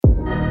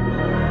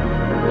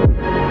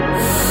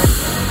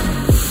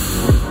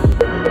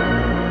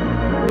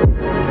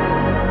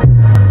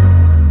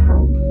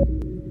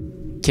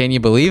Can you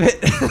believe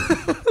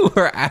it?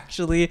 We're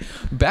actually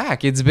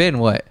back. It's been,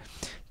 what,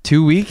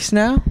 2 weeks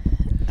now?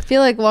 I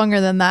feel like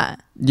longer than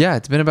that. Yeah,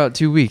 it's been about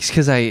 2 weeks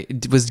because I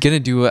was going to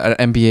do an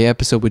NBA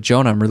episode with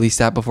Jonah and release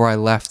that before I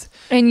left.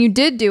 And you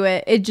did do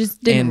it. It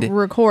just didn't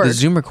record. The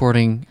Zoom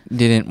recording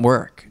didn't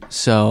work.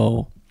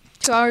 So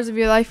 2 hours of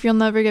your life you'll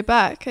never get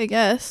back, I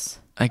guess.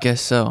 I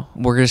guess so.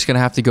 We're just going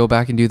to have to go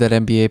back and do that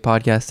NBA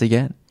podcast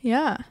again.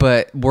 Yeah.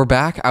 But we're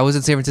back. I was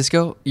in San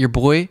Francisco. Your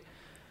boy,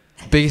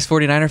 biggest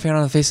 49er fan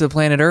on the face of the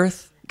planet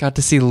Earth. Got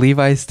to see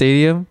Levi's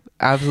Stadium.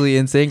 Absolutely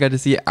insane. Got to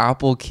see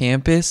Apple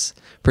Campus.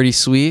 Pretty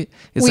sweet.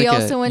 It's we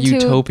like also a went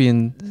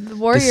utopian to the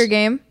Warrior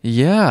game.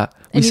 Yeah.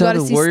 We And you saw got to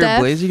the see Warrior Steph.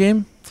 Blazer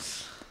game.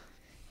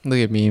 Look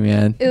at me,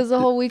 man. It was a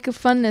whole week of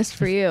funness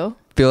for you.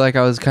 Feel like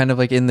I was kind of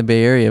like in the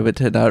Bay Area, but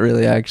not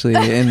really actually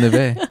in the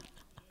Bay.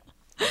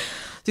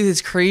 Dude,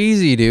 it's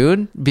crazy,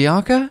 dude.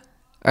 Bianca,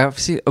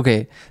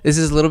 okay, this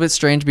is a little bit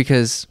strange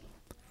because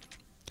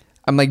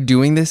I'm like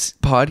doing this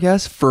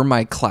podcast for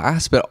my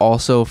class, but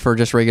also for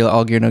just regular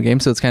All Gear No Game.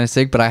 So it's kind of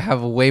sick, but I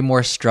have a way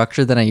more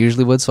structure than I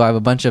usually would. So I have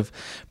a bunch of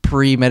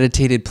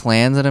premeditated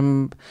plans that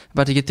I'm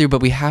about to get through,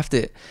 but we have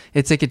to,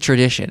 it's like a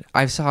tradition.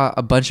 I saw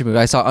a bunch of movies.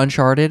 I saw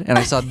Uncharted and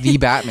I saw The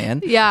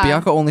Batman. Yeah.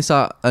 Bianca only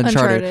saw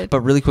Uncharted.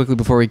 But really quickly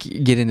before we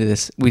get into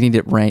this, we need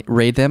to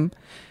rate them.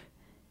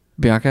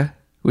 Bianca,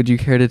 would you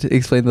care to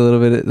explain a little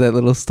bit of that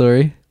little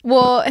story?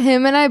 Well,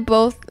 him and I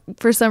both,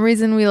 for some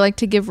reason, we like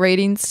to give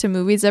ratings to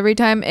movies every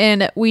time.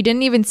 And we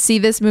didn't even see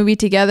this movie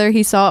together.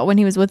 He saw it when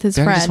he was with his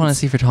I friends. just want to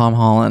see for Tom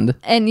Holland.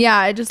 And yeah,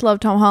 I just love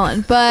Tom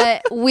Holland.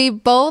 But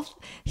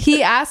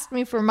he asked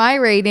me for my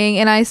rating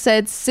and I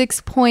said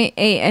 6.8.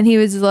 And he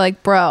was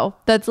like, bro,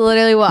 that's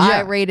literally what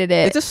I rated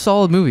it. It's a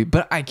solid movie,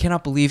 but I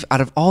cannot believe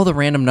out of all the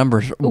random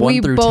numbers,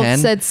 1 through 10,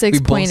 said 6.8. we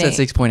both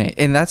said 6.8.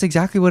 And that's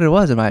exactly what it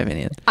was, in my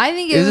opinion. I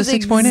think it was a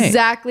 6.8.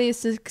 exactly a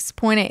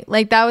 6.8.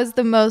 Like, that was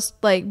the most,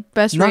 like,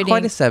 best Not rating.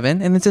 quite a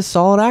 7, and it's a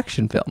solid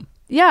action film.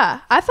 Yeah,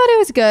 I thought it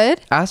was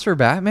good. As for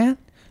Batman,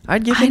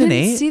 I'd give I it an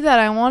didn't 8. see that.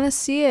 I want to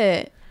see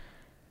it.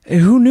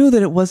 And who knew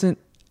that it wasn't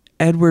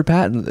Edward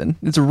Pattinson?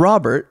 It's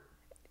Robert.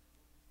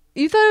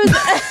 You thought it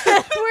was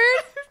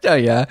Edward? Oh,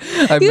 yeah.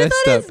 I You messed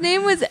thought up. his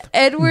name was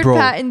Edward Bro,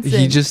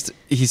 Pattinson.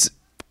 he's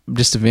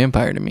just a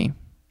vampire to me.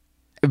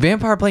 A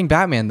vampire playing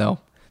Batman, though.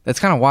 That's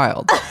kind of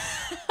wild.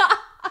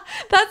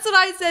 That's what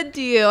I said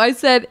to you. I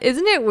said,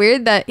 isn't it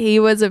weird that he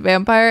was a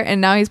vampire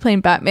and now he's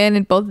playing Batman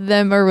and both of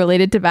them are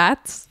related to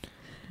bats?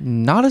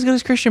 Not as good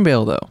as Christian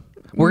Bale, though.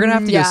 We're going to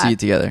have to go see it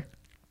together.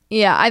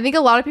 Yeah, I think a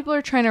lot of people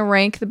are trying to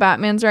rank the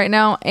Batmans right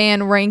now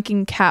and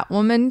ranking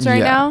Catwoman's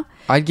right now.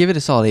 I'd give it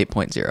a solid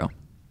 8.0.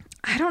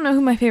 I don't know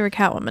who my favorite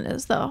Catwoman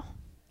is, though.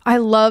 I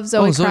love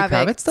Zoe Zoe Kravitz.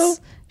 Kravitz, though?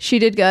 She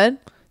did good.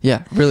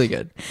 Yeah, really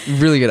good.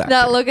 Really good actor.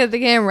 That look at the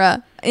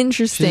camera.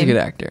 Interesting. She's a good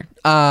actor.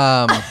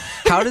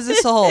 How does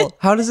this all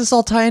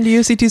tie into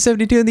UFC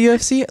 272 and the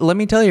UFC? Let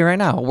me tell you right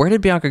now. Where did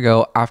Bianca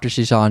go after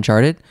she saw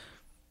Uncharted?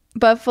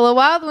 Buffalo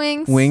Wild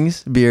Wings.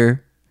 Wings,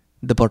 beer,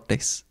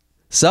 deportes.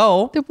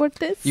 So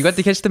Deportes. you got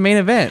to catch the main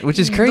event, which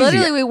is crazy.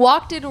 Literally, we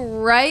walked in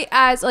right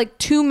as like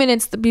 2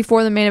 minutes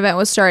before the main event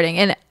was starting,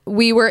 and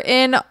we were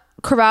in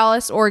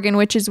Corvallis, Oregon,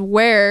 which is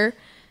where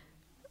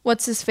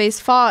what's his face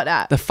fought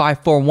at. The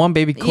 5'4"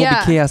 baby Colby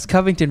Chaos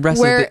Covington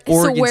wrestled at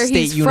Oregon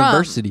State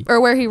University, or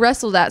where he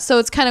wrestled at. So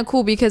it's kind of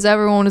cool because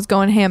everyone was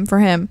going ham for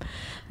him.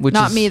 which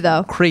Not is me,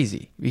 though.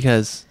 crazy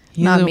because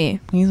he's me.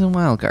 He's a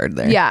wild card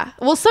there. Yeah.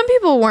 Well, some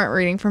people weren't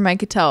rooting for him, I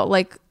could tell.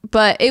 Like,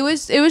 but it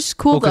was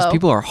cool because though.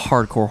 people are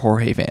hardcore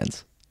Jorge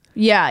fans.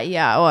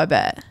 Yeah. Oh, I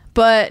bet.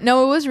 But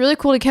no, it was really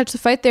cool to catch the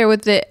fight there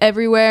with it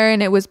everywhere,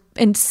 and it was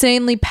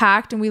insanely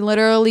packed, and we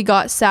literally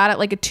got sat at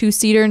like a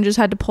 2-seater and just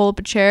had to pull up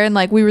a chair, and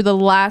like we were the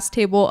last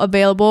table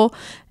available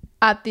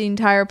at the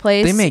entire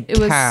place. They make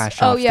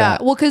cash off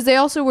that. Well, because they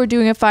also were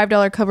doing a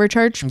 $5 cover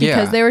charge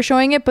because they were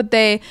showing it, but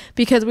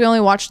because we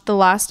only watched the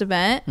last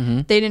event,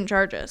 they didn't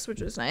charge us, which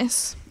was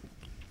nice.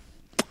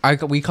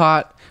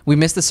 We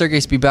missed the Sergey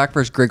Spivak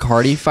versus Greg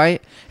Hardy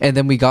fight, and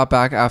then we got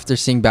back after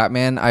seeing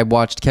Batman. I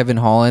watched Kevin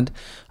Holland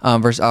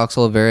versus Alex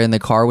Oliveira in the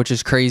car, which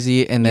is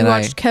crazy. And then You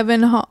watched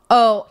Kevin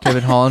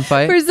Holland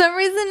fight. For some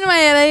reason in my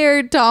head I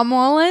heard Tom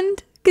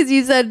Holland because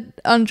you said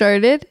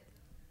Uncharted.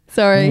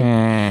 Sorry.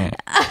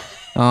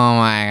 Oh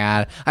my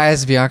god! I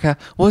asked Bianca,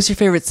 "What was your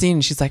favorite scene?"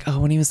 And she's like, "Oh,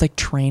 when he was like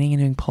training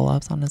and doing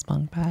pull-ups on his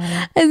bunk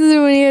pad." And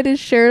then when he had his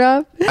shirt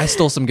off. I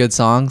stole some good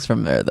songs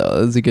from there,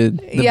 though. It was a good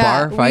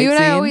bar fight you and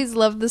scene. I always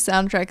love the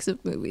soundtracks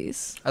of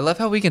movies. I love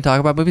how we can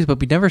talk about movies, but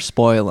we never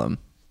spoil them.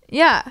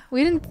 Yeah,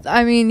 we didn't.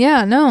 I mean,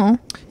 yeah, no.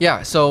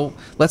 Yeah, so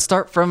let's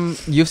start from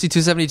UFC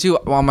 272.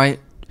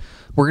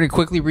 We're gonna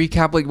quickly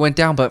recap what went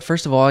down, but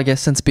first of all, I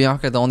guess since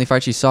Bianca, the only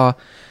fight she saw,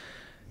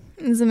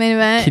 It's the main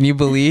event. can you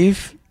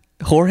believe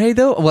Jorge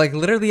though, like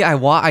literally, I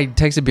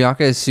texted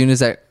Bianca as soon as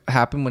that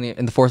happened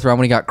in the fourth round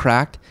when he got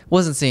cracked.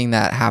 Wasn't seeing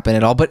that happen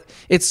at all, but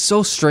it's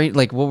so strange.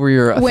 Like, what were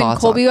your when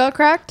thoughts? Colby got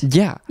cracked?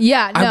 Yeah,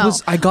 Yeah, no.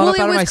 I got up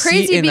out of my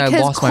seat and I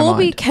lost my mind.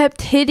 Colby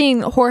kept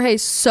hitting Jorge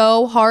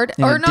so hard,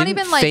 And or it not didn't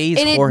even like, faze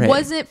and Jorge. it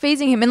wasn't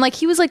phasing him, and like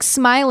he was like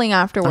smiling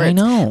afterwards. I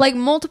know. Like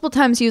multiple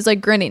times he was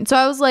like grinning. So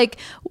I was like,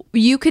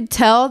 you could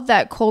tell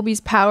that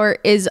Colby's power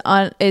is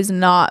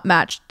not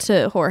matched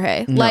to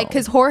Jorge. No. Like,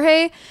 because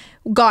Jorge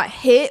got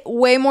hit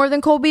way more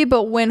than Colby,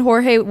 but when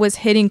Jorge was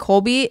hitting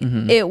Colby,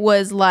 it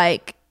was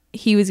like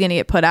he was gonna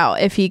get put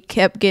out if he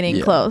kept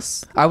getting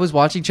close. I was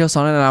watching Chael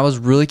Sonnen and I was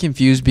really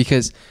confused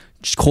because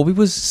Colby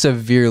was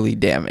severely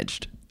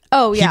damaged.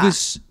 Oh yeah, He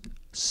was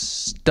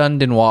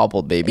stunned and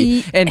wobbled,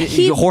 baby. And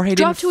he Jorge didn't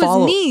dropped to his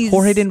follow. knees.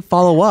 Jorge didn't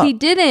follow up. He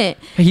didn't.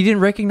 He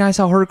didn't recognize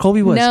how hurt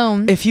Colby was.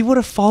 No. If he would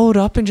have followed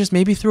up and just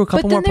maybe threw a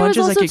couple But more then there was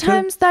punches, also like it could.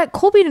 times that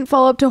Colby didn't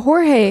follow up to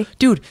Jorge.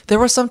 Dude, there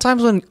were some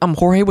times when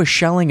Jorge was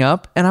shelling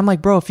up, and I'm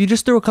like, bro, if you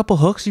just threw a couple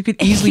hooks, you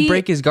could easily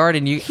break his guard.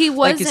 And he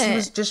like, as he wasn't.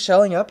 was just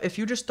shelling up. If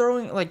you're just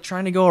throwing, like,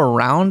 trying to go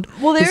around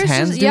Well, his there's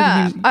hands, just, dude,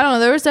 yeah, he- I don't know.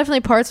 There was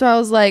definitely parts where I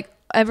was like,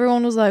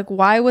 everyone was like,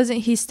 why wasn't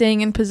he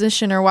staying in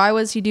position, or why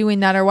was he doing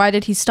that, or why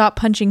did he stop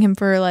punching him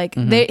for like?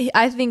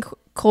 I think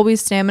Colby's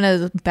stamina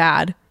is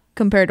bad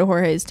compared to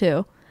Jorge's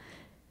too.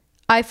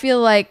 I feel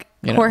like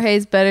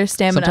Jorge's better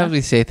stamina. sometimes we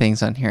say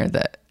things on here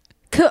that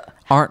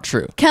aren't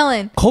true.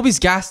 Kellen, Colby's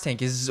gas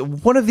tank is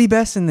one of the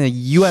best in the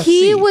UFC.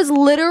 he was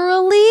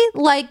literally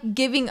like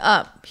giving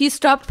up. He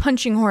stopped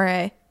punching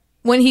Jorge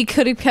when he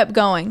could have kept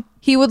going.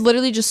 He would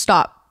literally just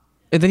stop.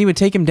 And then he would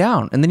take him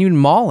down, and then he would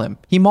maul him.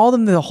 He mauled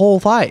him the whole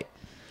fight.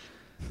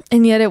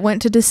 And yet it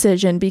went to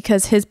decision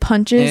because his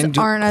punches And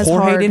aren't as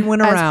Jorge hard didn't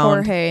win a as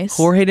round. Jorge's.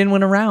 Jorge didn't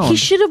win a round. He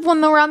should have won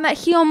the round that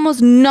he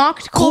almost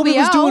knocked Colby Colby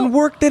was out. doing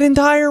work that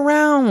entire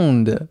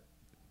round.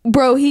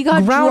 Bro, he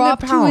got Ground and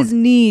dropped to pound. his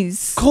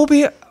knees.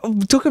 Colby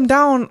took him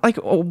down like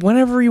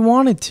whenever he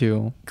wanted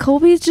to.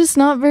 Colby's just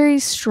not very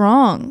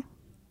strong.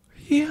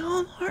 He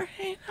held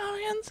Jorge down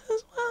against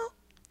his will.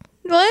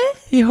 What?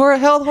 He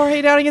held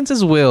Jorge down against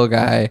his will,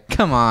 guy.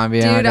 Come on,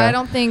 Bianca. Dude, I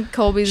don't think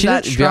Colby's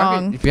that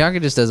strong. Bianca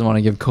just doesn't want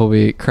to give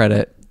Colby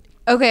credit.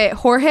 Okay,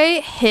 Jorge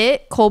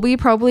hit Colby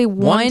probably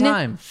One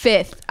time.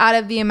 1/5 out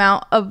of the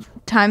amount of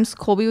times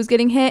Colby was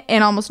getting hit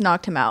and almost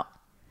knocked him out.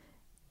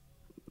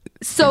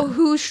 So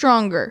who's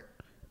stronger?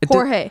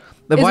 Jorge.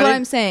 Is what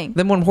I'm saying.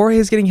 Then when Jorge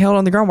is getting held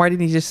on the ground, why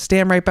didn't he just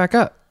stand right back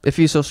up if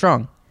he's so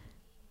strong?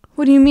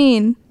 What do you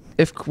mean?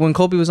 When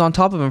Colby was on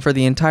top of him for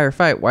the entire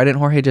fight, why didn't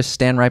Jorge just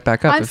stand right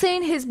back up? I'm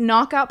saying his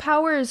knockout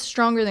power is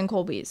stronger than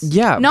Colby's.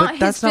 Yeah, not but his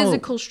that's not what-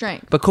 physical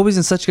strength. But Colby's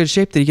in such good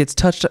shape that he gets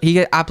touched. He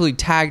got absolutely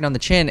tagged on the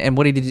chin. And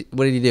what did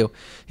he do?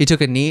 He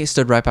took a knee,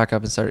 stood right back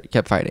up, and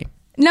kept fighting.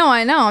 No,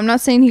 I know. I'm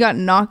not saying he got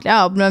knocked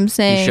out, but I'm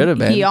saying should have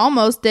been. he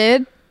almost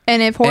did.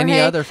 And if Jorge, Any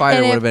other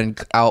fighter would have been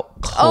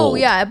out cold. Oh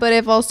yeah, but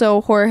if also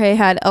Jorge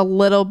had a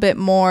little bit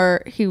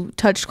more, he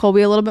touched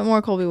Colby a little bit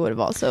more, Colby would have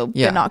also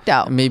been knocked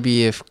out.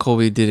 Maybe if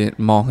Colby didn't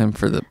maul him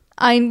for the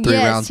 3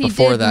 yes, rounds he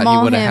before did that, he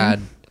maul would him. have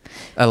had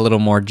a little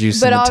more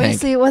juice But in the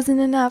obviously tank. it wasn't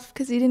enough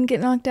because he didn't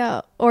get knocked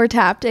out or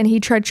tapped, and he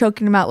tried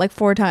choking him out like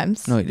 4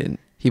 times. No, he didn't.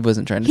 He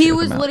wasn't trying to. He choke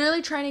was him out.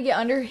 literally trying to get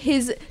under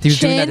his He was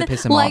chin doing that to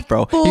piss him like off,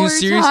 bro. 4 He was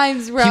serious.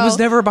 times, bro. He was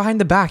never behind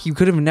the back. You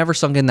could have never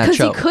sunk in that because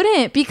he choke.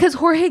 couldn't because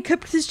Jorge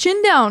kept his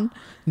chin down.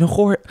 No,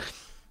 Jorge.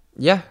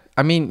 Yeah,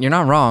 I mean, you're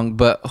not wrong,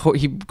 but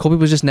Colby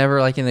was just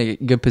never like in a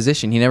good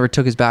position. He never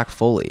took his back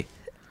fully.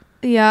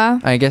 Yeah.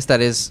 I guess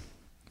that is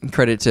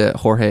credit to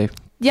Jorge.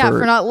 Yeah,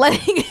 for not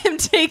letting him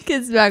take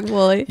his back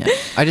fully. Yeah.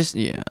 I don't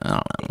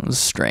know. It was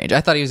strange.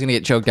 I thought he was gonna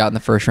get choked out in the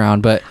first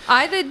round, but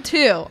I did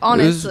too,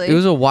 honestly. it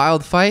was a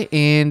wild fight,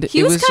 and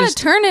he was kind of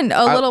turning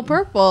a little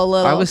purple a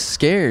little. I was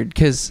scared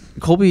because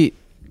Colby.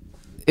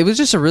 It was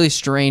just a really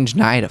strange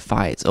night of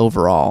fights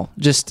overall.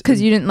 Just because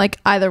you didn't like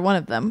either one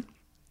of them.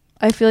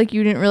 I feel like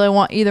you didn't really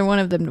want either one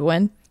of them to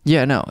win.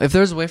 yeah, no. If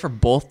there was a way for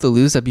both to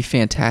lose, that'd be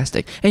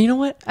fantastic. And you know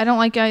what? I don't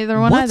like either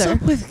one What's either.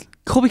 up with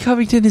Colby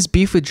Covington? His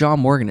beef with John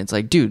Morgan. It's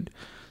like, dude,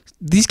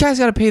 these guys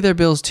got to pay their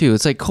bills too.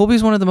 It's like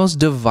Colby's one of the most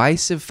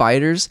divisive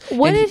fighters.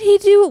 What and did he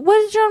do? What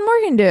did John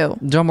Morgan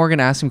do? John Morgan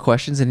asked him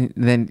questions, and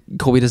then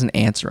Colby doesn't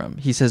answer him.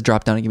 He says,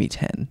 "Drop down and give me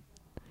 10."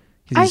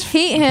 I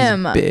hate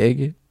him. He's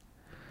big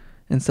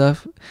and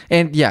stuff,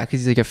 and yeah,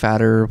 because he's like a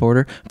fatter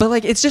reporter. But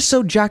like, it's just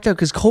so jacked up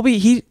because Colby,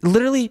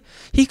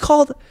 he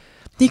called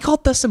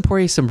Dustin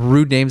Poirier some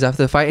rude names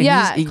after the fight. And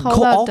Yeah,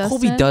 called out all Dustin.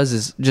 Colby does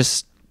is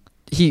just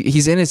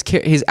he's in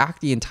his act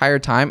the entire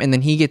time, and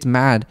then he gets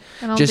mad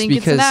I don't just think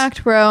because it's an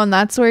act, bro, and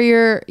that's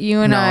where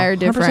you and I are 100%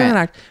 different. an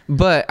act.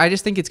 But I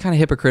just think it's kind of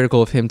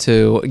hypocritical of him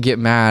to get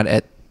mad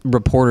at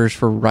reporters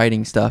for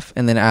writing stuff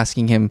and then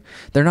asking him.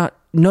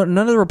 None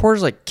of the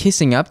reporters like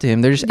kissing up to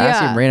him. They're just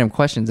asking him random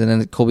questions, and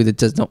then Colby that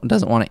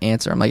doesn't want to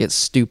answer. I'm like, it's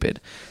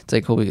stupid. It's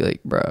like Colby,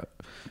 like, bro.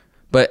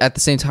 But at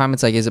the same time,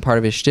 it's like, is it part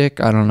of his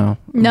shtick? I don't know.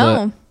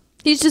 No,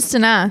 he's just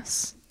an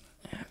ass.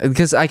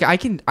 Because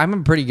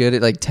I'm pretty good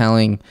at like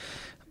telling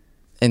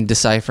and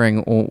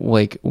deciphering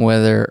like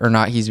whether or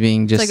not he's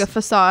being just It's like a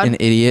facade. an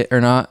idiot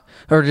or not,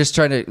 or just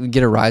trying to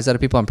get a rise out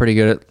of people. I'm pretty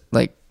good at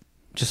like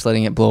just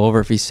letting it blow over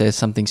if he says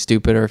something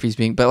stupid or if he's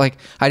being, but like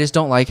I just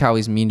don't like how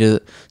he's mean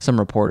to some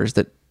reporters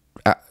that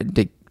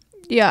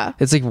yeah.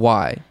 it's like,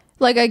 why?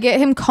 Like, I get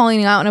him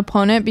calling out an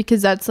opponent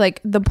because that's like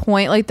the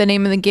point, like the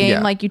name of the game.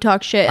 Yeah. Like, you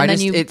talk shit and then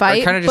you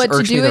fight. It kind of just but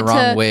irks to me do the it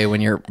wrong to, way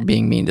when you're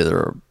being mean to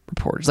the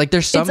reporters. Like,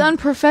 there's some, it's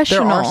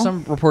unprofessional. there are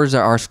some reporters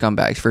that are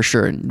scumbags for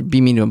sure, and be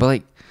mean to them. But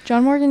like,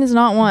 John Morgan is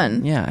not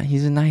one. yeah,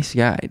 he's a nice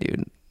guy,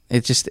 dude.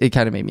 It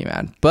kind of made me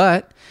mad,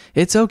 but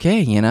it's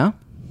okay, you know,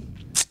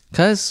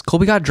 because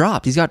Colby got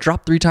dropped. He's got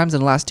dropped 3 times in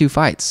the last 2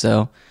 fights,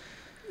 so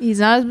He's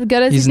not as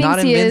good as he's he not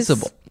thinks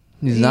invincible.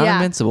 He's not Yeah.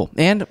 invincible.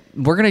 And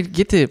we're gonna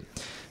get to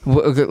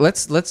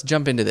let's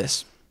jump into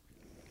this.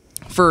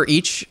 For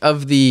each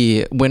of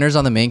the winners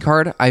on the main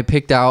card, I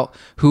picked out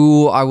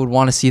who I would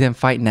want to see them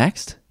fight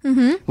next,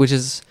 which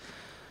is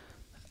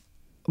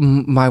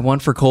my one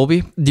for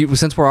Colby. Dude,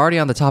 since we're already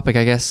on the topic,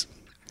 I guess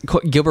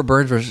Gilbert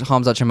Burns versus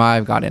Khamzat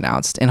Chimaev got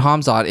announced, and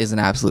Khamzat is an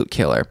absolute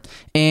killer.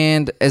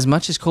 And as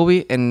much as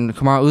Colby and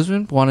Kamaru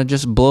Usman want to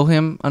just blow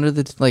him under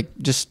the, like,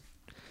 just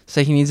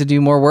say he needs to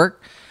do more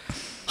work,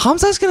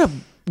 Khamzat's gonna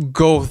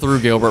go through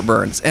Gilbert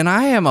Burns, and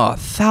I am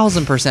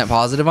 1,000%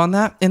 positive on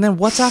that. And then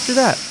what's after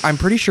that? I'm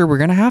pretty sure we're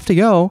gonna have to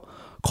go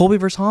Colby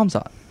versus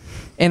Khamzat,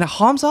 and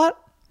Khamzat,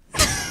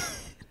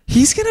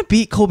 he's gonna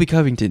beat Colby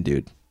Covington,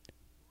 dude.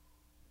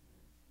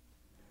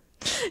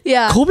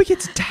 Yeah. Colby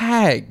gets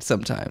tagged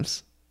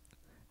sometimes.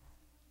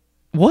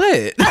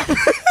 What?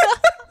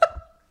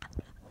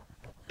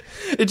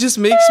 It just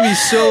makes me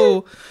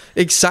so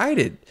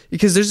excited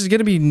because there's going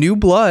to be new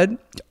blood.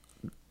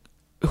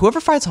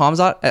 Whoever fights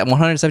Khamzat at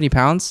 170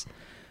 pounds,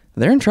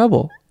 they're in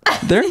trouble.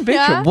 They're in big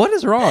Yeah. trouble. What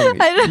is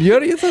wrong? I don't- You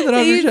want to get something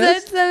off You your said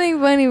chest? something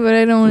funny, but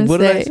I don't want to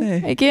What say. did I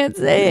say? I can't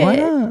say Why it.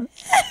 not?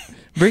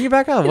 Bring it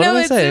back up. What did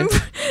I say?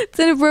 It's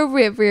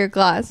inappropriate for your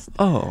class,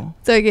 Oh.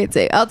 so I can't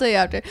say it. I'll tell you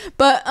after.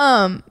 But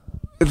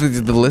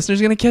The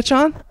listeners going to catch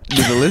on?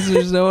 Do the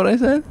listeners know what I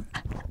said?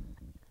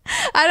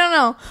 I don't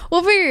know.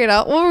 We'll figure it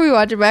out. We'll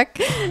rewatch it back.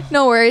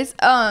 No worries.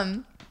 All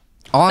I'm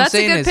That's a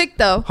saying good is pick,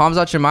 though.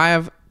 Khamzat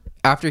Chimaev,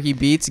 after he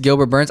beats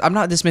Gilbert Burns, I'm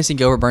not dismissing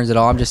Gilbert Burns at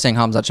all. I'm just saying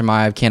Khamzat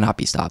Chimaev cannot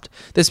be stopped.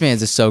 This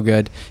man's just so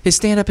good. His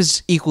stand-up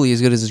is equally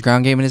as good as his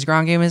ground game, and his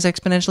ground game is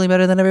exponentially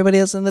better than everybody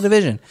else in the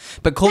division.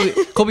 But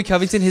Colby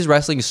Covington, his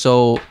wrestling is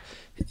so...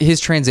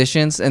 His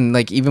transitions, and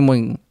like even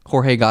when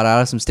Jorge got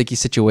out of some sticky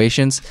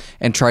situations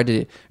and tried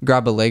to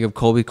grab a leg of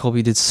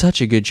Colby did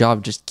such a good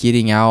job just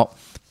getting out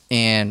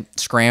and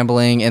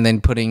scrambling and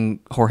then putting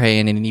Jorge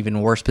in an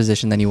even worse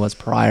position than he was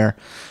prior.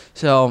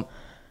 So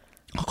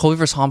Colby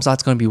versus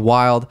Khamzat's going to be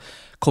wild.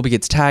 Colby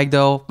gets tagged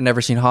though.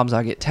 Never seen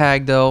Khamzat get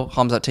tagged though.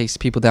 Khamzat takes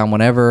people down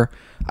whenever.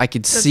 I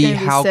could see gonna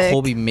be how sick.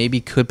 Colby maybe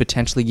could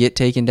potentially get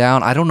taken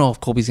down. I don't know if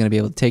Colby's going to be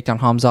able to take down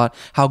Khamzat.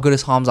 How good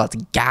is Khamzat's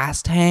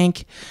gas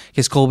tank?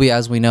 Because Colby,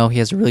 as we know, he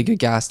has a really good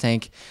gas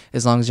tank.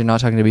 As long as you're not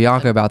talking to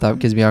Bianca about that,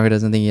 because Bianca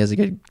doesn't think he has a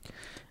good...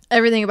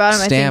 Everything about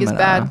him, I think, is Stamina.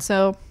 bad.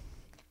 So,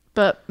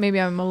 but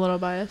maybe I'm a little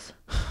biased.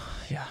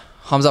 Yeah.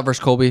 Khamzat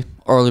versus Colby.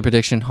 Early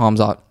prediction,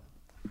 Khamzat.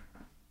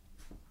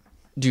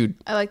 Dude,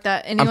 I like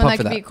that. Anyone pumped that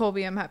for can that. beat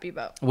Colby, I'm happy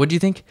about. what do you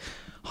think?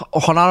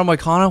 Renato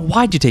Moicano,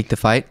 why'd you take the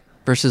fight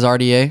versus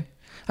RDA?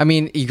 I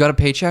mean, you got a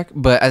paycheck,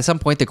 but at some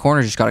point the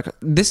corner just got to...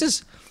 This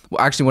is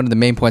actually one of the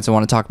main points I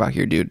want to talk about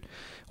here, dude.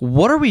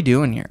 What are we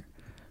doing here?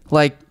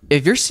 Like,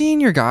 if you're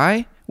seeing your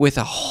guy with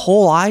a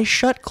whole eye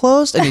shut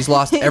closed and he's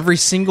lost every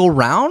single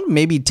round,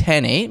 maybe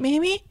 10-8,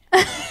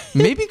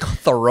 maybe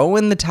throw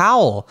in the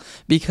towel,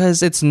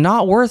 because it's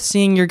not worth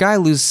seeing your guy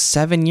lose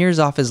 7 years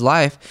off his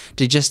life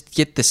to just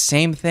get the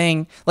same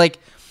thing. Like,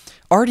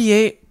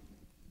 RDA...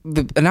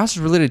 The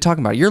announcers were literally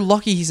talking about it. You're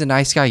lucky he's a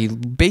nice guy. He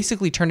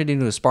basically turned it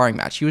into a sparring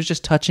match. He was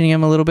just touching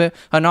him a little bit.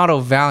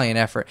 Hanato, valiant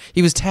effort.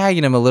 He was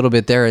tagging him a little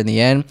bit there in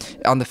the end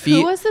on the feet.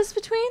 Who was this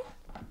between?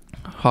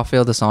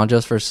 Rafael dos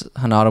Anjos versus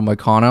Renato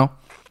Moicano.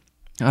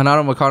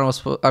 Renato Moicano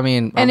was,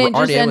 And it just RDA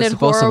was ended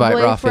supposed to fight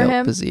horribly for Rafael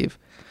him? Paziv.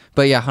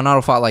 But yeah,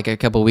 Renato fought like a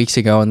couple weeks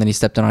ago, and then he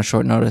stepped in on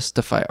short notice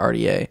to fight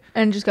RDA.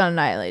 And just got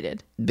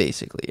annihilated.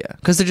 Basically, yeah.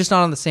 Because they're just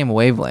not on the same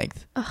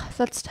wavelength. Ugh,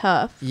 that's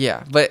tough.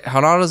 Yeah, but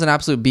Renato's an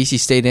absolute beast. He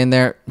stayed in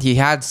there. He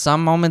had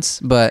some moments,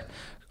 but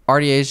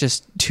RDA is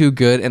just too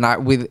good.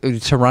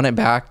 And to run it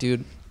back,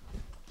 dude,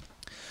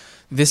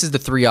 this is the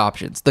 3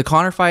 options. The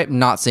Conor fight,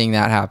 not seeing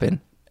that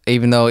happen.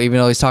 Even though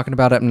he's talking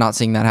about it, I'm not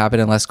seeing that happen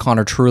unless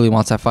Conor truly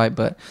wants that fight.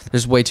 But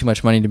there's way too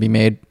much money to be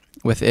made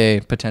with a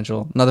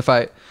potential another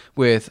fight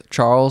with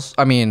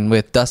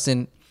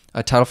Dustin,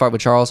 a title fight with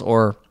Charles,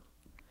 or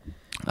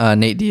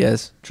Nate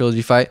Diaz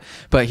trilogy fight.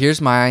 But here's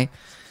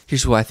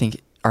who I think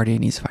RDA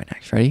needs to fight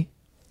next. Ready?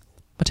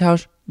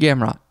 Mateusz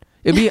Gamrot.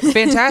 It'd be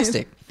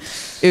fantastic.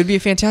 It would be a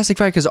fantastic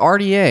fight because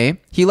RDA,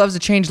 he loves to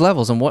change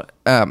levels, and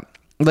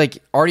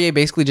RDA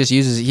basically just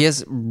he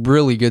has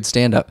really good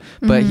stand up,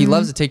 but he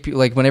loves to take people,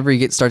 like whenever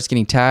he starts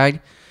getting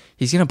tagged,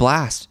 he's gonna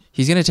blast.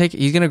 He's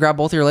gonna grab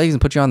both of your legs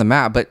and put you on the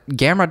mat. But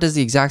Gamrot does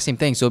the exact same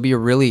thing, so it'll be a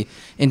really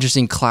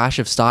interesting clash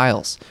of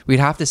styles. We'd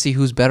have to see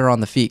who's better on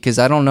the feet, because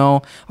I don't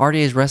know.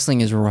 RDA's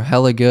wrestling is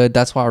hella good.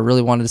 That's why I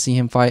really wanted to see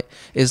him fight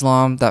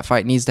Islam. That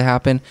fight needs to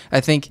happen. I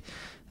think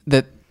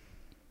that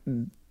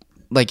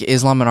like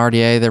Islam and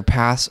RDA, their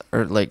paths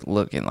are like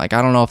looking like,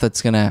 I don't know if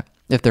that's gonna,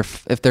 if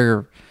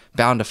they're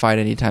bound to fight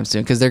anytime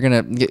soon, because they're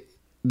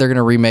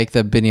gonna remake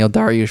the Beneil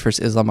Dariush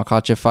versus Islam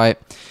Makhachev fight.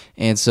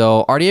 And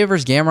so RDA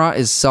versus Gamrot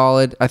is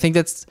solid. I think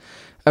that's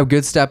a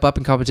good step up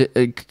in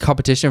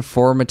competition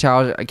for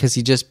Mateusz, because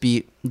he just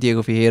beat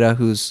Diego Ferreira,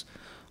 who's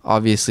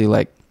obviously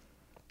like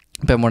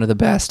been one of the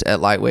best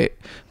at lightweight.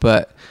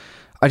 But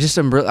I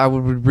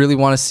would really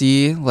want to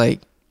see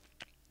like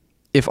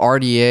if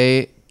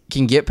RDA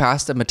can get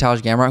past the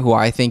Mateusz Gamrot, who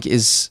I think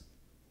is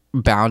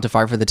bound to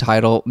fight for the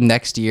title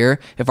next year.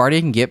 If RDA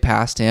can get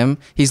past him,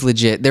 he's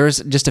legit. There was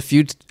just a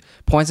few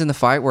points in the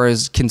fight where it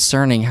was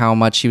concerning how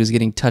much he was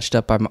getting touched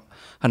up by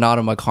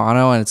Renato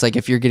Moicano, and it's like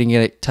if you're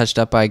getting touched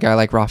up by a guy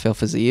like Rafael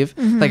Fiziev,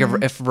 like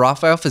if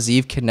Rafael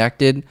Fiziev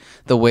connected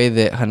the way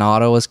that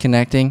Renato was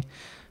connecting,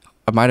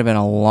 it might have been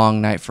a long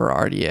night for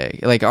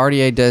RDA. Like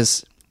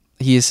RDA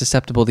he is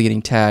susceptible to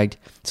getting tagged,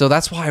 so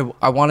that's why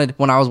I wanted,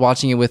 when I was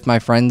watching it with my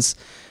friends,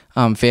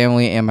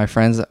 family and my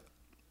friends,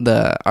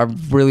 I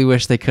really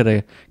wish they could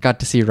have got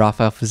to see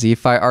Rafael Fiziev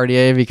fight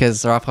RDA,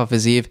 because Rafael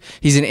Fiziev,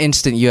 he's an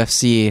instant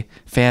UFC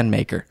fan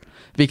maker,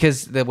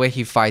 because the way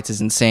he fights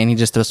is insane. He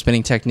just throws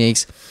spinning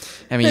techniques.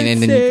 I mean,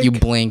 and then you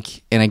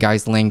blink and a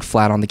guy's laying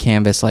flat on the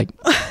canvas. Like,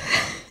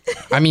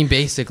 I mean,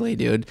 basically,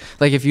 dude,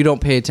 like if you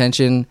don't pay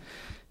attention,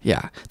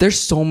 yeah, there's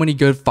so many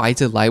good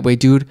fights at lightweight,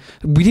 dude.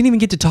 We didn't even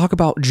get to talk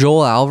about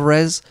Joel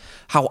Alvarez,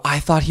 how I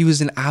thought he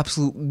was an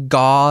absolute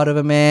god of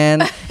a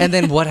man. And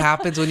then what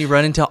happens when you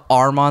run into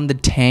Arman the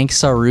Tank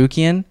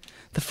Sarukian,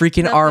 the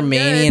freaking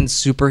Armenian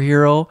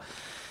superhero?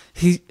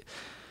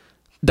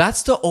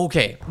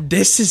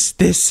 This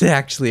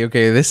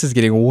is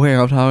getting way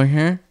off topic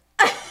here.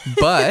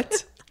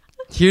 But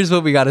here's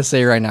what we got to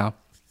say right now.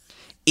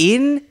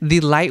 In the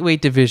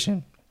lightweight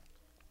division,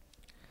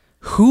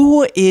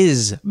 who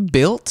is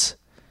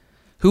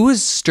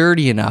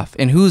sturdy enough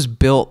and who's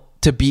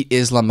built to beat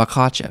Islam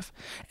Makhachev?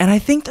 And I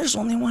think there's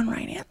only one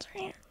right answer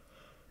here.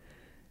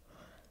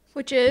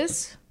 Which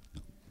is?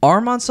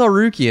 Arman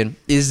Sarukian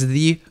is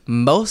the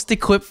most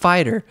equipped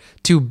fighter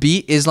to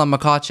beat Islam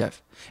Makhachev.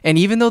 And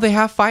even though they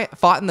have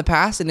fought in the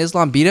past and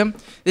Islam beat him,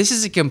 this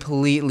is a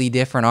completely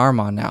different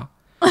Arman now.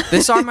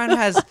 This Arman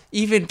has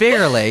even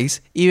bigger legs,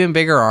 even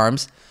bigger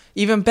arms,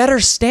 even better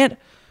stand.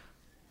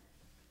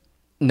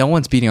 No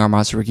one's beating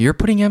Arman Sarukian. You're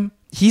putting him.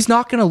 He's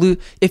not going to lose.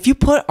 If you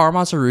put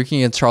Arman Sarukian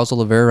against Charles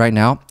Oliveira right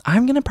now,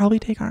 I'm going to probably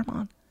take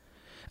Arman.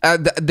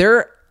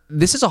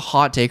 This is a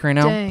hot take right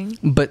now. Dang.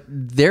 But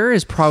there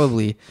is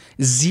probably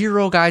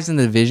 0 guys in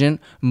the division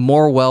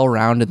more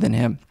well-rounded than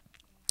him.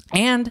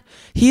 And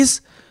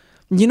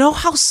you know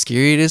how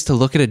scary it is to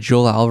look at a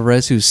Joel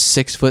Alvarez who's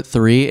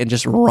 6'3" and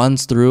just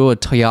runs through a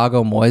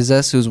Thiago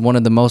Moises, who's one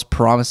of the most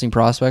promising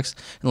prospects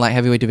in the light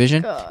heavyweight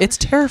division? God. It's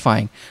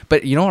terrifying.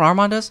 But you know what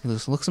Arman does? He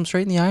looks him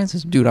straight in the eye and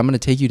says, dude, I'm going to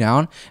take you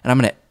down and I'm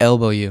going to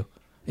elbow you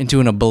into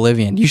an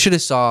oblivion. You should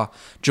have saw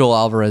Joel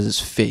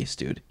Alvarez's face,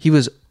 dude. He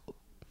was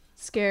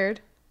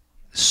scared.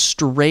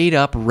 Straight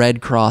up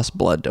Red Cross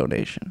blood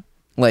donation.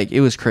 Like,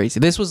 it was crazy.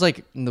 This was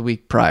like the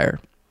week prior.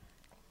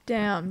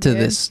 Damn, to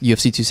this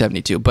UFC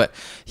 272, but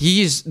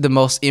he's the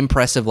most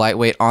impressive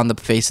lightweight on the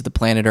face of the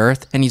planet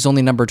Earth, and he's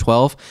only number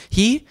 12.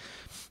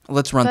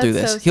 Let's run through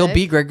this. He'll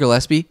beat Greg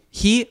Gillespie.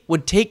 He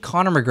would take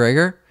Conor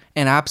McGregor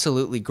and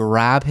absolutely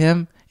grab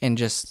him and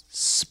just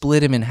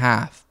split him in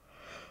half.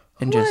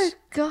 And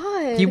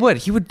God. He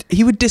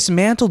would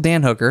dismantle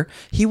Dan Hooker.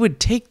 He would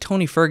take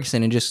Tony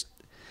Ferguson and just.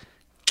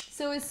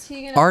 So is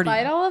he gonna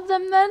fight all of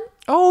them then?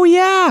 Oh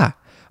yeah,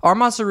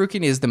 Arman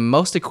Sarukian is the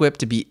most equipped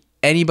to beat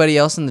anybody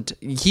else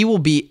he will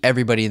beat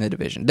everybody in the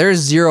division. There's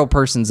 0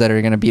 persons that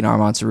are going to beat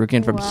Arman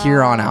Sarukian from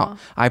here on out.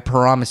 I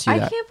promise you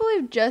that. I can't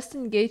believe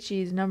Justin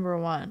Gaethje is number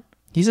 1.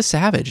 He's a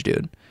savage,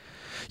 dude.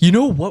 You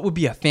know what would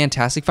be a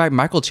fantastic fight?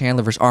 Michael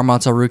Chandler versus Arman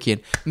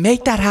Sarukian.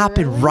 Make that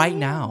happen right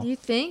now. You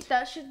think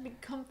that should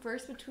come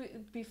first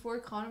before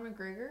Conor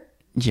McGregor?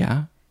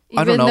 Yeah. Even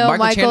I don't know. Though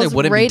Michael Chandler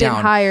wouldn't be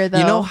down. Higher, though.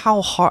 You know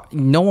how hard?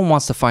 No one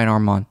wants to fight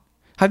Arman.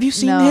 Have you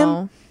seen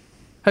him?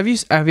 Have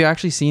you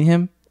actually seen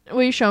him?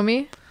 Will you show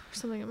me?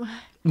 Something in my...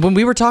 When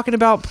we were talking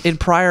about in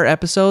prior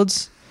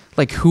episodes,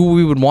 like who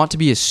we would want to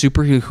be a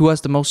superhero, who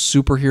has the most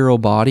superhero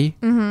body,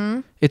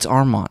 it's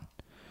Arman.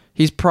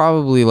 He's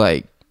probably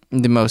like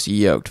the most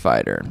yoked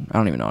fighter. I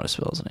don't even know how to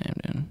spell his name,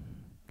 dude.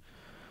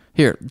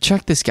 Here,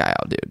 check this guy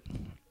out, dude.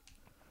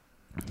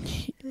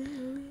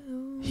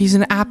 He's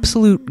an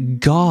absolute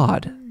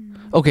god.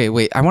 Okay,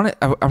 wait. I want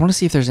to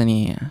see if there's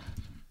any.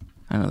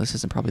 I know this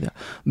isn't probably the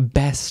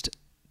best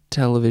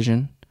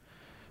television,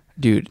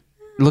 dude.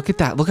 Look at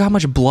that. Look how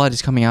much blood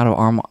is coming out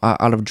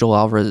of Joel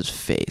Alvarez's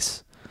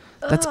face.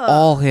 That's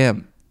all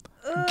him.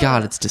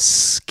 God, it's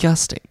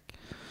disgusting.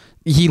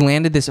 He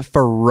landed this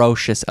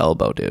ferocious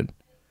elbow, dude.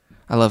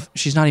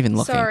 She's not even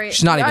looking. Sorry.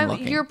 She's not even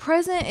looking. Your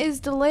present is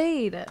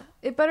delayed.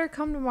 It better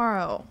come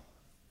tomorrow.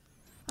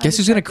 Guess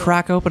who's going to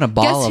crack open a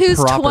bottle Guess of whose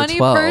Proper 21st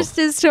 12?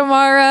 is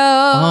tomorrow?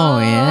 Oh,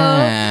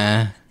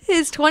 yeah.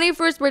 His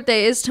 21st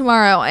birthday is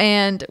tomorrow,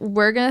 and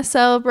we're going to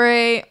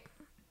celebrate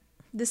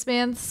this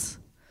man's...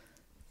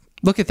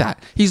 Look at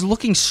that. He's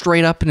looking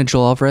straight up into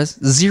Joel Alvarez.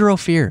 Zero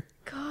fear.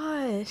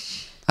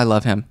 Gosh. I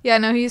love him. Yeah,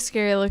 no, he's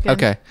scary looking.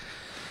 Okay.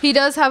 He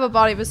does have a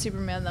body of a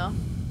Superman, though.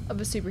 Of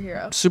a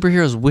superhero.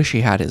 Superheroes wish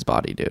he had his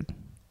body, dude.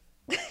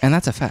 And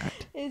that's a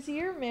fact. Is he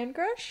your man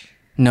crush?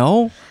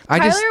 No.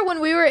 Tyler,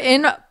 when we were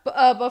in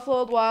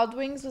Buffalo Wild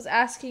Wings, was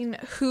asking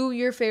who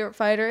your favorite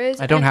fighter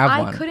is. I don't have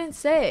one. I couldn't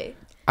say.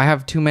 I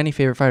have too many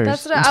favorite fighters.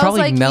 That's what it's I was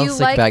probably like. Mel You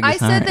like? Sickbag I is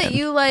said that Ryan.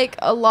 you like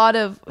a lot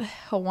of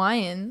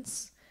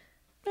Hawaiians.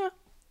 Yeah.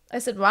 I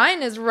said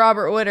mine is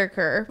Robert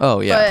Whitaker. Oh,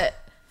 yeah. But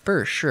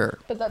For sure.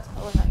 that's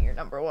probably not your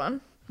number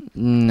one.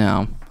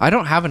 No. I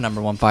don't have a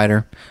number one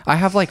fighter. I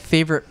have like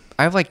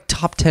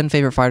top 10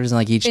 favorite fighters in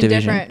like each In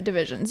division. different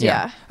divisions,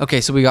 yeah.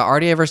 Okay, so we got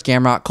RDA versus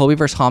Gamrot, Colby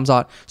versus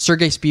Hamzat.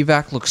 Sergey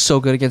Spivak looks so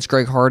good against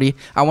Greg Hardy.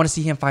 I want to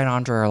see him fight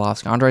Andrei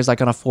Arlovsky. Andrei's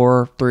like on a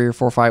 3 or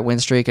 4 fight win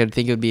streak. I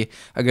think it would be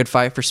a good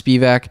fight for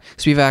Spivak.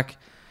 Spivak,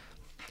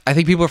 I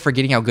think people are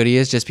forgetting how good he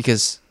is just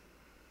because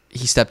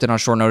he stepped in on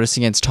short notice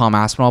against Tom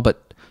Aspinall,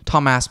 but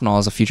Tom Aspinall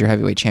is a future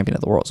heavyweight champion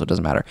of the world, so it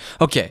doesn't matter.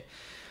 Okay,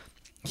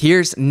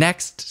 here's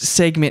next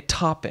segment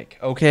topic,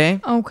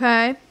 okay?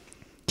 Okay.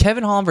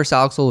 Kevin Holland versus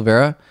Alex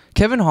Oliveira.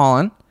 Kevin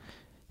Holland,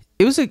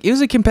 it was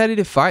a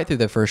competitive fight through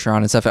the first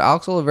round and stuff.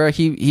 Alex Oliveira,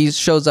 he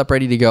shows up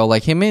ready to go.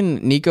 Like him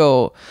and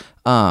Nico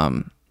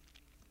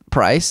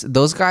Price,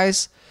 those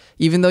guys,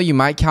 even though you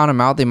might count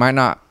them out,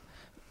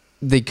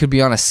 they could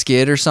be on a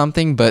skid or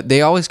something, but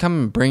they always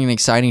come and bring an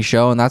exciting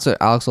show, and that's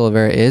what Alex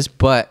Oliveira is.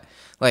 But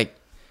like,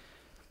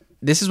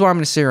 this is what I'm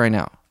going to say right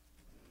now.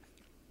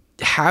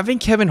 Having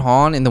Kevin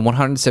Holland in the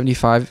 170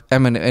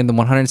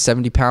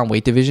 pound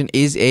weight division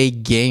is a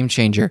game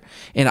changer.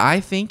 And I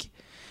think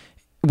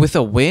with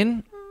a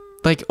win,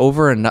 like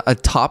over a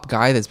top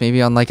guy that's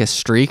maybe on like a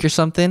streak or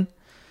something,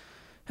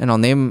 and I'll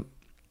name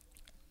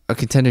a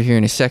contender here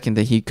in a second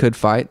that he could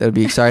fight, that would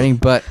be exciting.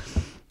 But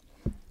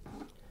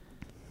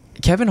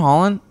Kevin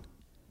Holland,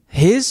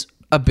 his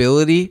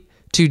ability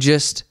to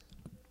just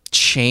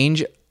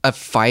change a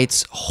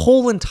fight's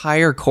whole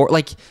entire court,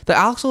 like the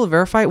Alex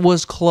Oliveira fight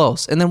was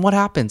close, and then what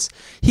happens?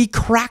 He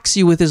cracks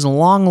you with his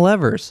long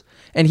levers,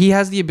 and he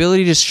has the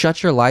ability to just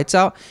shut your lights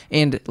out.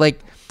 And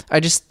like, I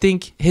just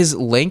think his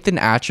length and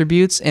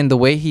attributes and the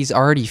way he's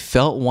already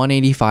felt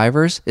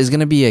 185ers is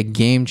going to be a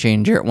game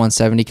changer at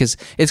 170, because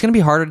it's going to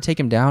be harder to take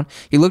him down.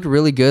 He looked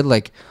really good.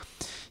 Like,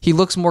 he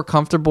looks more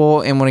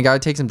comfortable, and when a guy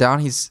takes him down,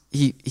 he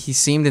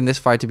seemed in this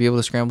fight to be able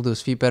to scramble to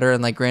his feet better.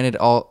 And like, granted,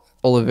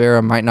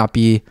 Oliveira might not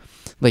be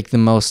like the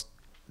most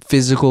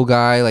physical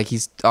guy. Like,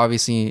 he's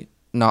obviously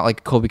not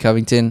like Colby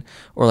Covington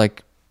or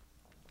like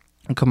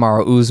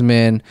Kamaru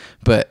Usman,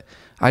 but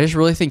I just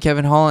really think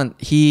Kevin Holland,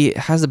 he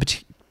has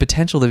the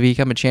potential to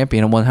become a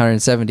champion at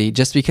 170,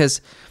 just because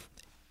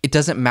it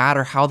doesn't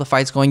matter how the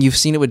fight's going. You've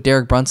seen it with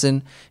Derek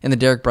Brunson in the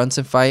Derek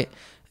Brunson fight.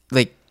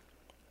 Like,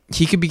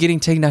 he could be getting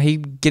taken down, he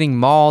getting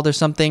mauled or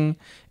something,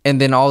 and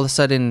then all of a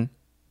sudden,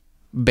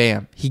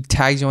 bam, he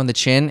tags you on the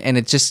chin, and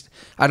it just,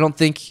 I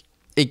think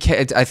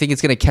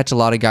it's going to catch a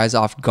lot of guys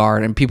off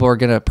guard, and people are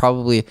going to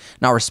probably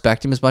not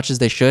respect him as much as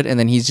they should, and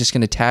then he's just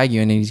going to tag you,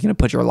 and then he's going to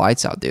put your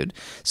lights out, dude.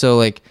 So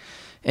like,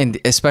 and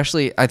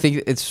especially, I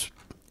think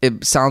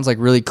it sounds like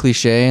really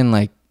cliche and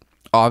like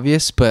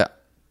obvious,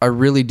 but I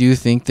really do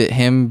think that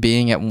him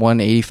being at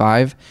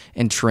 185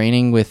 and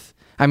training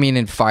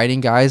and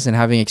fighting guys and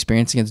having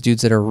experience against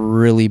dudes that are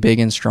really big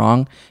and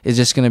strong is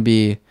just going to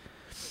be,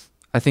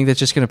 I think that's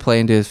just going to play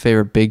into his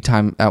favor big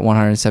time at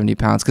 170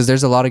 pounds, because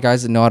there's a lot of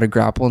guys that know how to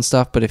grapple and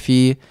stuff, but if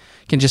he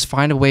can just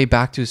find a way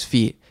back to his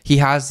feet, he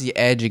has the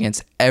edge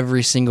against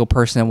every single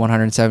person at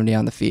 170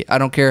 on the feet. I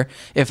don't care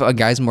if a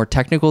guy's more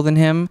technical than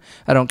him.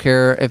 I don't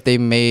care if they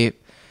may,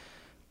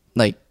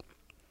 like,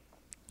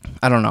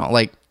 I don't know.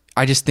 Like,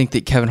 I just think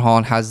that Kevin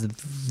Holland has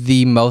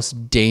the most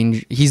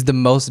he's the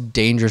most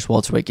dangerous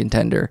welterweight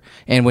contender.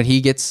 And when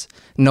he gets,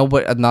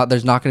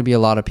 there's not going to be a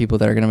lot of people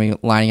that are going to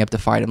be lining up to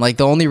fight him. Like,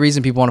 the only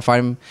reason people want to fight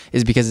him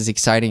is because it's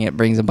exciting. It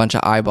brings a bunch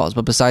of eyeballs.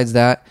 But besides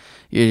that,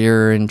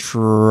 you're in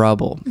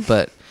trouble.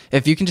 But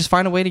if you can just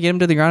find a way to get him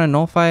to the ground and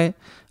nullify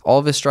all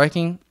of his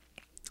striking,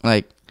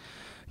 like,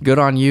 good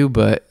on you.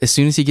 But as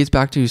soon as he gets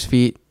back to his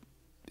feet,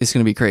 it's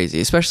going to be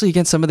crazy, especially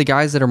against some of the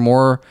guys that are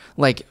more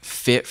like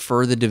fit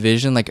for the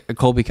division, like a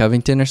Colby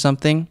Covington or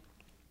something.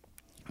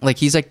 Like,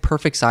 he's like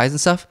perfect size and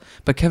stuff.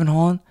 But Kevin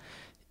Holland,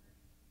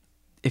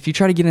 if you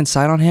try to get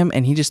inside on him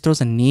and he just throws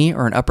a knee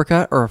or an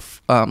uppercut or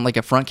like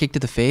a front kick to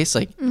the face,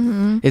 like,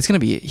 he's going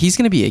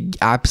to be an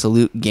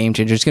absolute game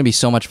changer. It's going to be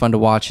so much fun to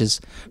watch his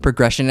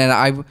progression.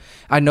 And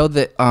I know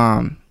that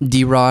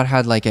D-Rod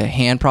had like a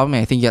hand problem.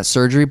 I think he got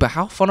surgery, but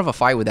how fun of a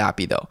fight would that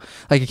be though?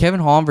 Like a Kevin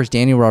Holland versus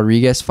Daniel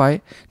Rodriguez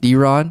fight.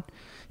 D-Rod,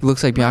 he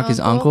looks like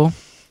Bianca's uncle.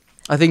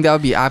 I think that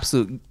would be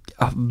absolute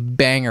a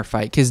banger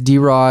fight because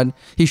D-Rod,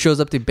 he shows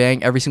up to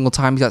bang every single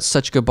time. He's got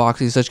such good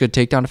boxing, such good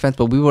takedown defense,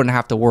 but we wouldn't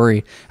have to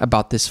worry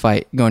about this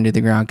fight going to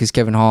the ground because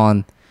Kevin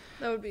Holland.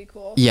 That would be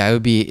cool. Yeah, it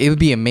would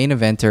be a main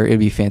eventer. It would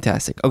be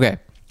fantastic. Okay,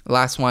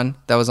 last one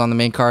that was on the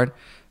main card.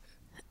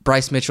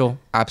 Bryce Mitchell,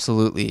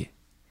 absolutely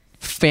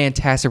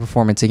fantastic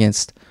performance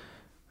against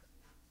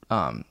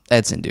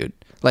Edson, dude.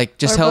 Like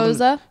just held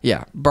him.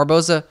 Yeah,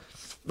 Barboza.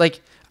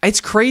 Like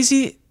it's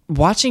crazy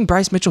watching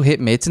Bryce Mitchell hit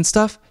mitts and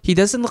stuff. He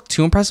doesn't look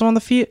too impressive on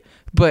the feet,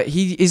 but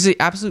he is an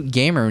absolute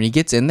gamer when he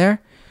gets in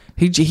there.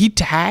 He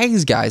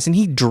tags guys and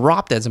he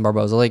dropped Edson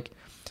Barboza. Like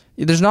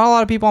there's not a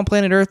lot of people on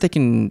planet Earth that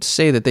can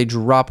say that they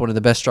drop one of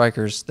the best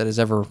strikers that has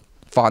ever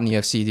fought in the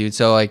UFC, dude.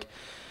 So like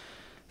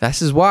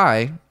this is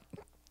why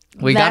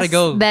we gotta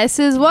go. This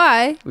is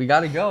why we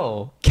gotta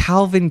go.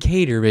 Calvin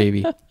Kattar,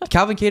 baby.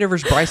 Calvin Kattar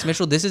versus Bryce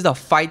Mitchell. This is the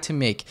fight to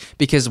make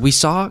because we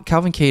saw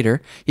Calvin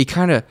Kattar. He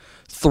kind of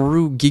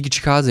threw Giga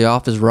Chikadze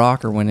off his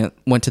rocker when it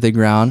went to the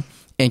ground.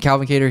 And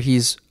Calvin Kattar,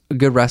 he's a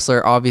good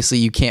wrestler. Obviously,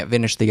 you can't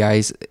finish the guy.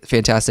 He's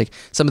fantastic.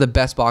 Some of the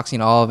best boxing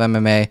in all of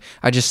MMA.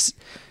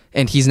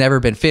 And he's never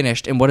been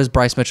finished. And what does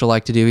Bryce Mitchell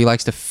like to do? He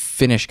likes to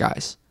finish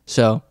guys.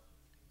 So,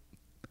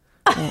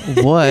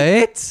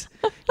 what?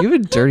 You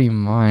have a dirty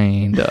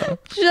mind. Shut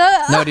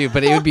up. No, dude,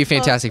 but it would be a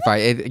fantastic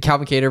fight.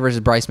 Calvin Kattar versus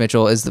Bryce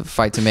Mitchell is the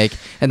fight to make.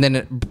 And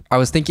then I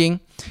was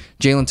thinking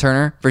Jalen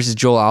Turner versus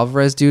Joel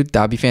Alvarez, dude.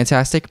 That would be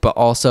fantastic. But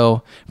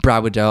also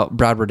Brad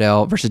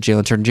Riddell versus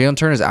Jalen Turner. Jalen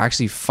Turner is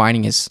actually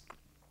finding his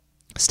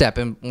step.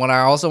 And what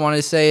I also wanted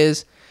to say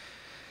is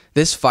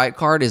this fight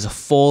card is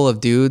full of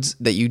dudes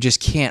that you just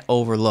can't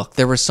overlook.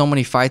 There were so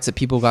many fights that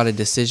people got a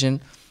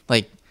decision.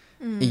 Like,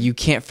 you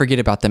can't forget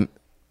about them.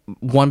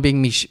 One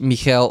being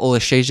Mikhail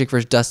Olashejik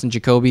versus Dustin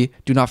Jacoby.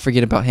 Do not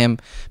forget about him.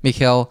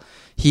 Mikhail,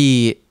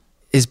 his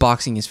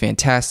boxing is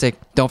fantastic.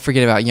 Don't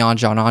forget about Yan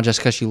Xiaonan just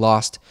because she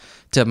lost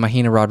to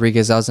Mahina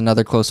Rodriguez. That was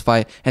another close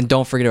fight. And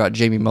don't forget about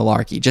Jamie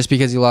Malarkey. Just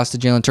because he lost to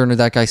Jalen Turner,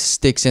 that guy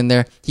sticks in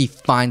there. He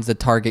finds the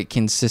target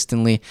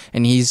consistently.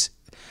 And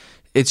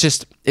it's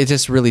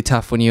just really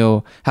tough when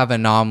you have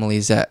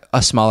anomalies at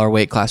a smaller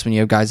weight class, when you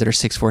have guys that are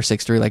 6'4",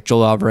 6'3", like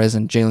Joel Alvarez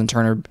and Jalen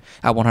Turner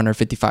at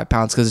 155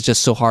 pounds, because it's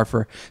just so hard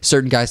for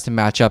certain guys to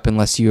match up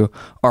unless you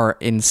are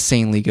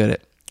insanely good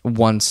at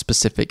one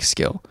specific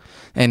skill.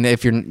 And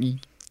if you're,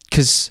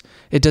 because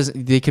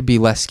they could be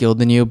less skilled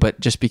than you, but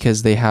just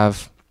because they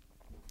have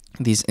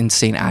these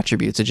insane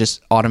attributes, it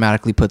just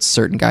automatically puts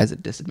certain guys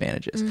at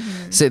disadvantages.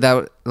 So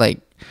that,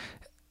 like,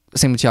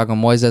 same with Thiago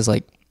Moises,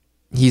 like,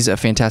 he's a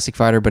fantastic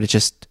fighter, but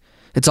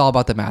it's all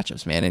about the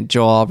matchups, man. And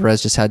Joel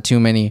Alvarez just had too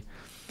many.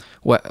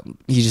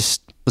 He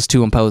just was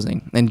too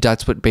imposing, and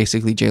that's what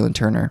basically Jalen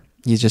Turner.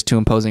 He's just too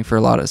imposing for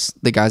a lot of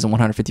the guys on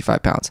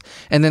 155 pounds.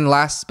 And then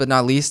last but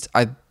not least,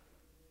 I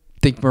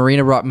think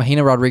Mahina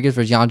Rodriguez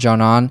versus Yan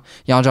Xiaonan.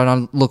 Yan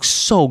Xiaonan looks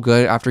so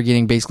good after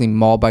getting basically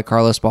mauled by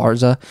Carlos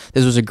Barza.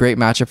 This was a great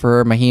matchup for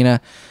her. Mahina,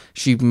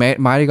 she might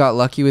have got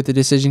lucky with the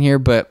decision here,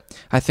 but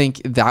I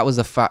think that was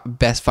the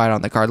best fight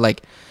on the card.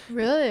 Like,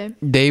 really?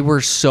 They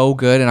were so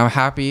good, and I'm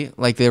happy,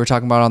 like they were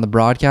talking about on the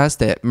broadcast,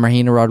 that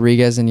Mahina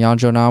Rodriguez and Yan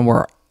Xiaonan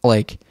were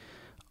like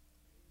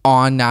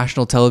on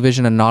national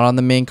television and not on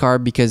the main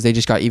card, because they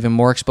just got even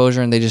more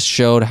exposure and they just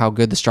showed how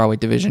good the strawweight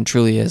division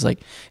truly is. Like,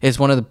 it's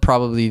one of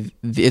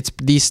it's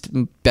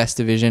the best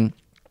division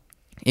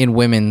in the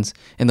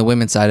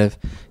women's side of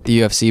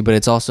the UFC, but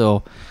it's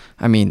also,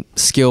 I mean,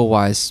 skill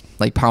wise,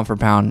 like pound for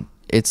pound,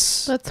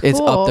 it's cool. It's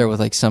up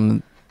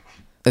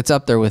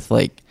there with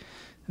like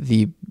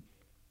the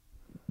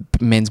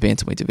men's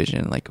bantamweight division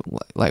and like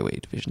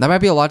lightweight division. That might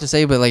be a lot to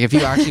say, but like if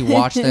you actually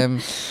watch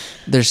them,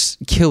 there's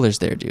killers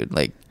there, dude.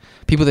 Like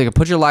people that can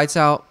put your lights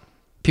out,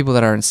 people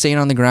that are insane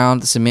on the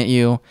ground to submit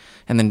you,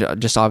 and then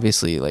just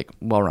obviously like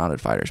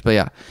well-rounded fighters. But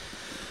yeah,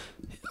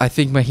 I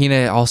think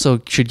Mahina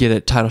also should get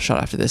a title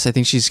shot after this. I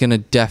think she's gonna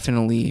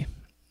definitely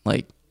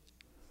like.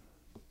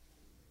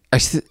 I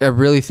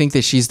really think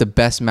that she's the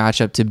best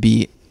matchup to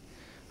beat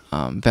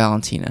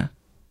Valentina,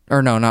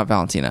 or no, not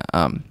Valentina.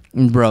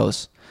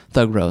 Rose.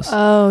 Thug Rose.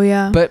 Oh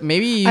yeah. But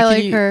maybe I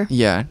like her.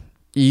 Yeah,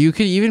 you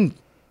could even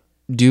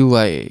do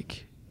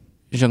like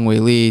Zhang Wei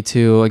Li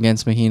too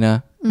against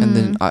Mahina, and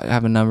then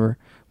have a number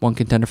one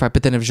contender fight.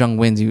 But then if Zhang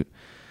wins,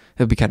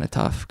 it'll be kind of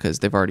tough because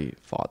they've already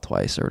fought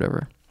twice or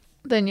whatever.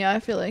 Then yeah, I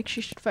feel like she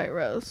should fight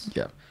Rose.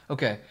 Yeah.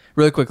 Okay.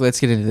 Really quick, let's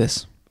get into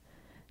this.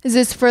 Is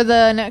this for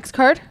the next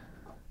card?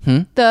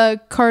 The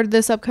card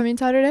this upcoming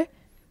Saturday?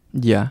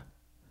 Yeah.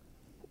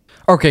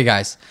 Okay,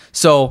 guys.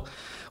 So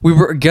we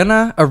were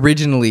gonna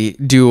originally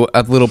do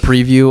a little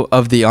preview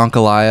of the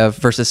Ankalaev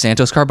versus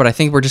Santos card, but I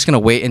think we're just gonna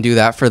wait and do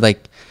that for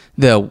like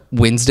the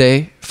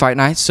Wednesday fight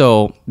night.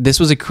 So this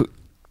was a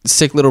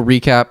sick little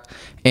recap,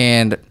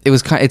 and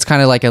it's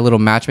kind of like a little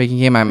matchmaking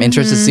game. I'm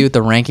interested to see what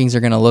the rankings are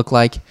gonna look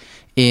like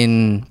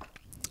in,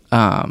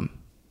 I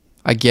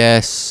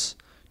guess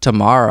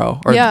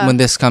tomorrow or when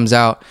this comes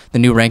out. The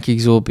new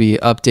rankings will be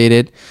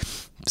updated.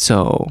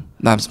 So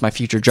that's my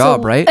future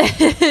job, right?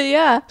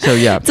 Yeah. So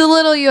yeah, it's a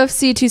little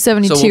UFC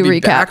 272 so we'll be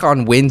recap. back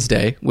on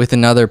Wednesday with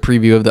another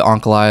preview of the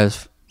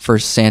Ankalaev for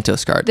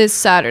Santos card. This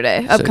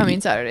Saturday, So upcoming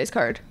Saturday's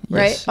card,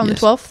 right? Yes, On yes.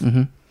 the 12th?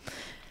 Mm-hmm.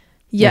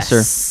 Yes.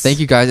 Sir. Thank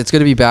you guys. It's good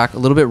to be back. A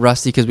little bit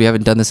rusty because we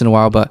haven't done this in a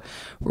while, but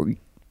we're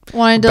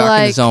Wanted to back in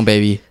the like zone,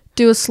 baby.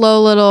 do a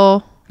slow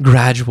little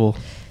Gradual.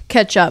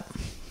 catch up.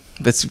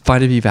 It's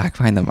fun to be back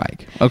behind the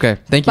mic. Okay.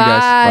 Thank you Bye.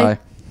 guys. Bye.